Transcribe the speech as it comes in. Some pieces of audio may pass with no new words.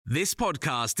This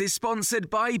podcast is sponsored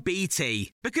by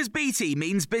BT, because BT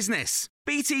means business.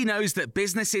 BT knows that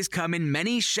businesses come in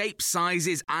many shapes,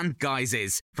 sizes and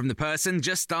guises, from the person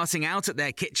just starting out at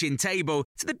their kitchen table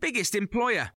to the biggest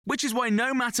employer, which is why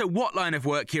no matter what line of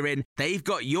work you're in, they've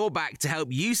got your back to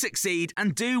help you succeed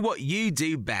and do what you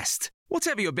do best.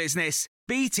 Whatever your business,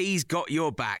 BT's got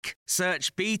your back.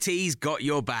 Search BT's got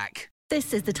your back.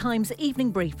 This is the Times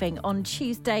evening briefing on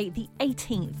Tuesday, the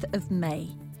 18th of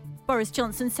May. Boris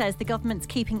Johnson says the government's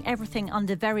keeping everything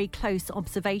under very close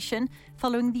observation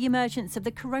following the emergence of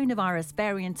the coronavirus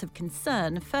variant of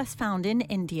concern first found in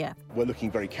India. We're looking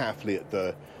very carefully at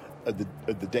the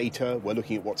data. We're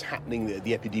looking at what's happening,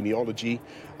 the epidemiology.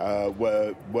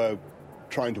 We're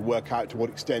trying to work out to what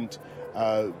extent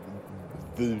the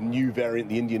new variant,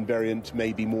 the Indian variant,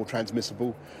 may be more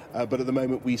transmissible. But at the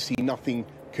moment, we see nothing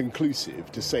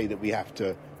conclusive to say that we have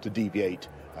to deviate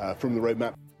from the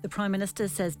roadmap. The Prime Minister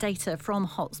says data from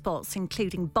hotspots,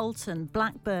 including Bolton,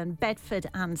 Blackburn, Bedford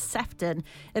and Sefton,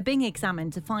 are being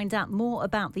examined to find out more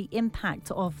about the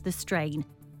impact of the strain.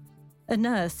 A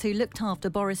nurse who looked after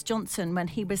Boris Johnson when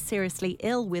he was seriously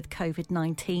ill with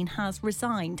COVID-19 has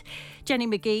resigned. Jenny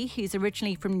McGee, who's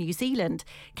originally from New Zealand,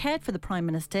 cared for the Prime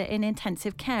Minister in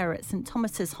intensive care at St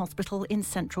Thomas's Hospital in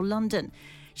central London.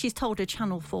 She's told a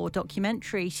Channel 4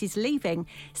 documentary she's leaving,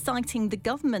 citing the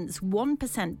government's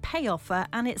 1% pay offer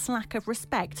and its lack of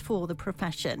respect for the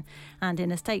profession. And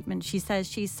in a statement, she says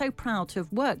she's so proud to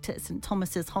have worked at St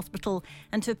Thomas's Hospital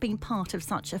and to have been part of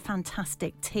such a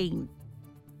fantastic team.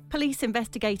 Police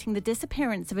investigating the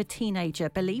disappearance of a teenager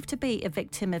believed to be a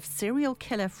victim of serial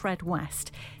killer Fred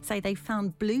West say they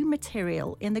found blue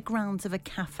material in the grounds of a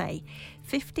cafe.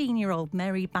 15-year-old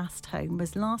Mary Bastholm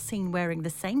was last seen wearing the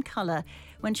same colour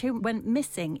when she went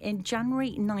missing in January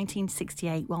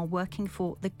 1968 while working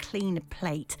for the Clean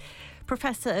Plate.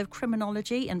 Professor of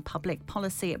Criminology and Public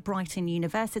Policy at Brighton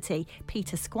University,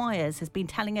 Peter Squires, has been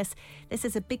telling us this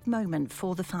is a big moment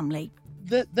for the family.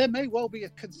 There may well be a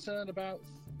concern about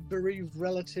bereaved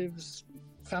relatives,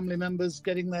 family members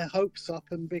getting their hopes up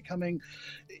and becoming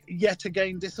yet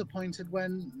again disappointed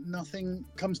when nothing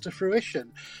comes to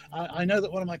fruition. I know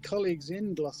that one of my colleagues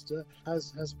in Gloucester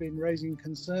has been raising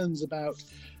concerns about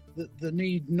the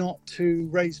need not to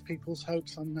raise people's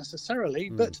hopes unnecessarily,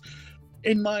 but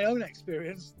in my own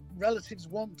experience, relatives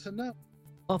want to know.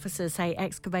 Officers say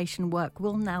excavation work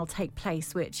will now take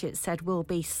place, which it said will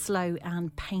be slow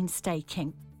and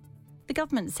painstaking. The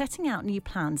government setting out new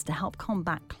plans to help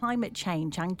combat climate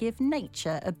change and give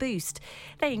nature a boost.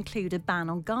 They include a ban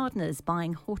on gardeners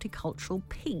buying horticultural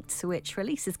peat, which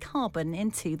releases carbon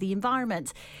into the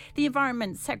environment. The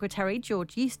Environment Secretary,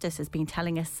 George Eustice, has been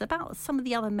telling us about some of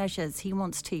the other measures he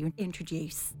wants to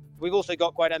introduce. We've also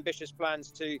got quite ambitious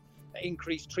plans to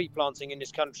increase tree planting in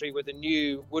this country with a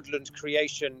new woodland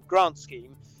creation grant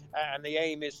scheme. And the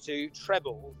aim is to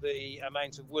treble the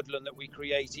amount of woodland that we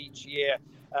create each year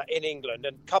in England.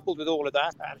 And coupled with all of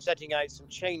that, I'm setting out some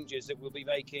changes that we'll be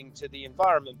making to the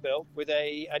Environment Bill with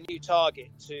a new target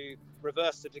to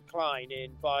reverse the decline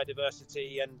in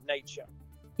biodiversity and nature.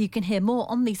 You can hear more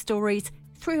on these stories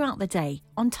throughout the day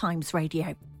on Times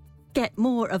Radio. Get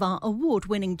more of our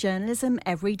award-winning journalism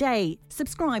every day.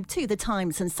 Subscribe to The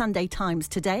Times and Sunday Times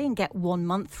today and get 1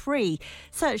 month free.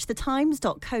 Search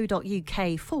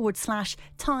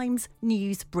thetimes.co.uk/Times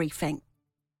News Briefing.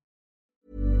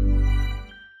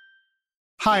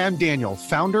 Hi, I'm Daniel,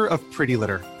 founder of Pretty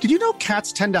Litter. Did you know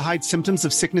cats tend to hide symptoms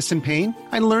of sickness and pain?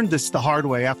 I learned this the hard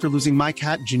way after losing my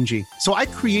cat, Gingy. So I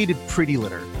created Pretty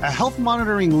Litter, a health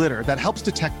monitoring litter that helps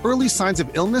detect early signs of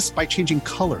illness by changing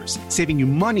colors, saving you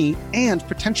money and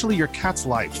potentially your cat's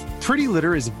life. Pretty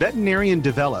Litter is veterinarian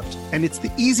developed, and it's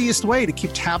the easiest way to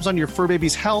keep tabs on your fur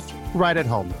baby's health right at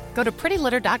home. Go to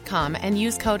prettylitter.com and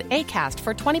use code ACAST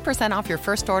for 20% off your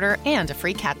first order and a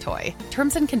free cat toy.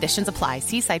 Terms and conditions apply.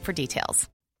 See site for details.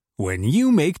 When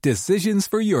you make decisions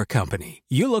for your company,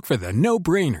 you look for the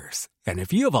no-brainers. And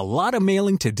if you have a lot of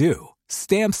mailing to do,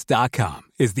 Stamps.com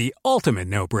is the ultimate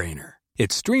no-brainer.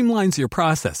 It streamlines your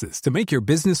processes to make your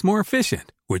business more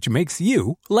efficient, which makes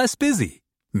you less busy.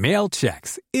 Mail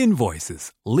checks,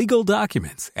 invoices, legal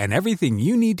documents, and everything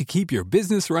you need to keep your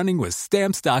business running with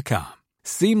Stamps.com.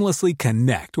 Seamlessly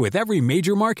connect with every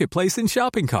major marketplace and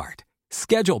shopping cart.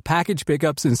 Schedule package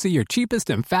pickups and see your cheapest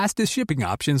and fastest shipping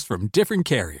options from different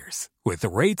carriers, with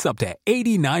rates up to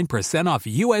 89% off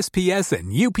USPS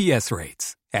and UPS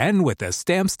rates. And with the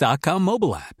Stamps.com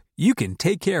mobile app, you can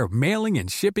take care of mailing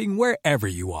and shipping wherever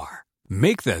you are.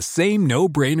 Make the same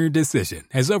no-brainer decision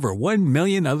as over 1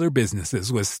 million other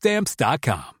businesses with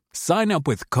Stamps.com. Sign up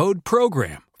with code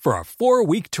PROGRAM for a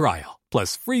 4-week trial,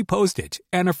 plus free postage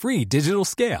and a free digital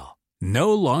scale.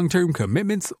 No long-term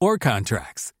commitments or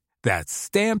contracts. That's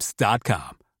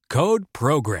Stamps.com. Code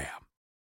PROGRAM.